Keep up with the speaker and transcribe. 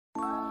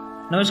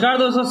नमस्कार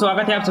दोस्तों,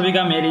 स्वागत है आप सभी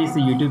का मेरे इस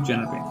YouTube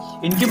चैनल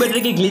पे। इनक्यूबेटर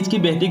की ग्लिच की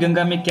बहती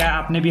गंगा में क्या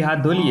आपने भी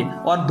हाथ धो लिए?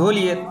 और धो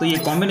लिए तो ये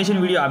कॉम्बिनेशन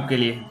वीडियो आपके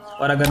लिए है,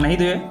 और अगर नहीं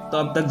धोए तो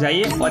अब तक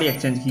जाइए और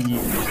एक्सचेंज कीजिए।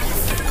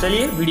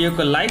 चलिए वीडियो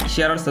को लाइक,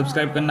 शेयर और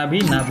सब्सक्राइब करना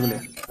भी ना भूलें।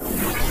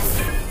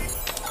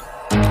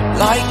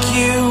 Like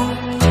you,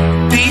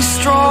 be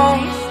strong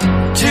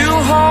to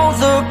hold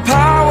the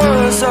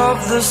powers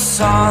of the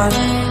sun.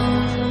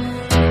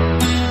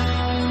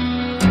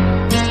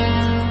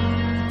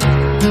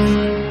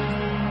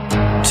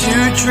 To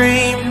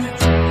dream,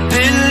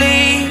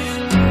 believe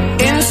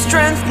in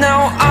strength. Now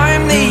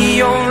I'm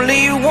the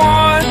only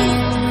one,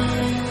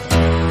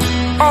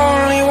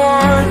 only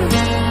one.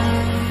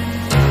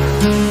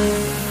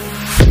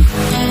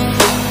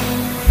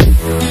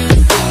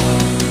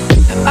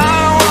 I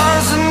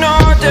was an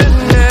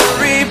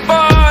ordinary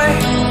boy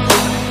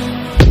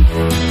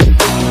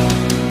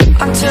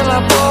until I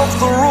broke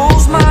the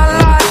rules. My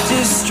life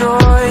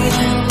destroyed,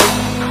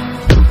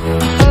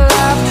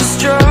 life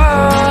destroyed.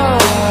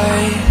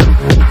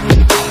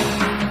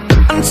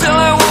 Until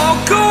I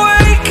walk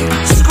awake,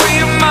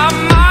 scream my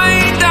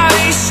mind,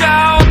 I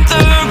shout,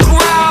 the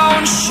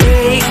ground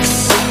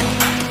shakes.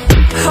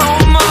 How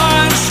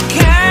much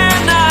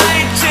can I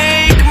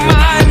take?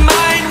 My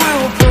mind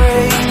will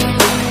break.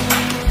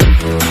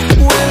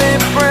 Will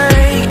it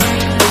break?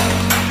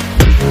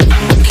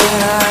 Can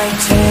I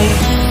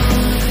take?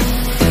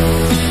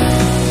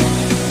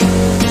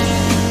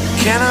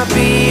 Can I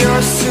be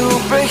your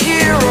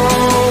superhero?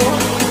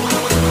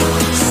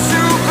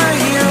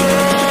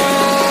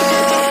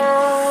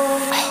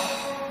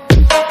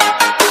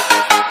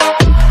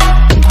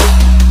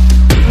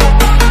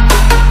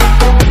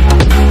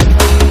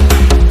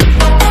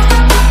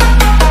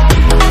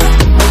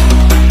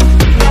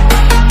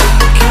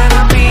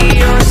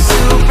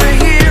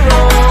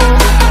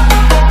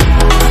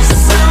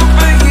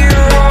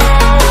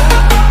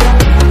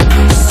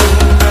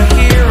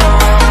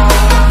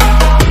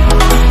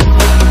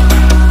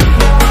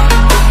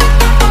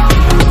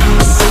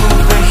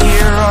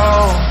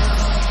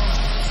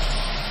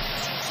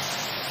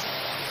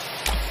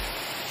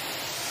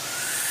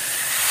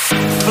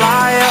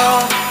 Fly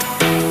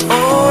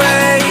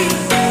away.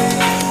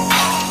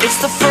 It's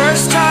the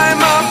first time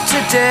of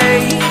today.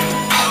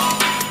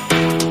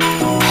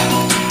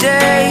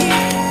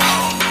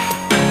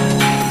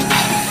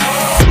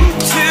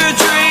 To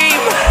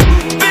dream,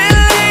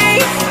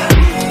 believe.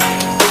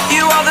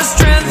 You are the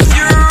strength,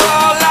 you're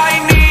all I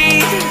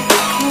need.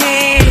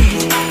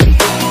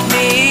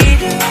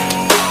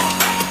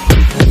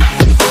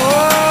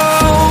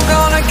 Oh,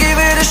 gonna give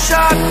it a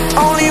shot.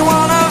 Only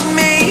one of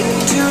me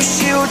to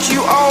shield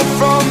you all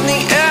from the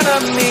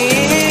enemy.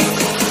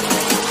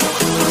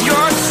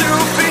 You're a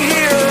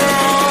superhero.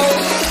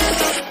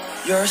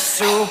 You're a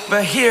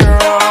superhero.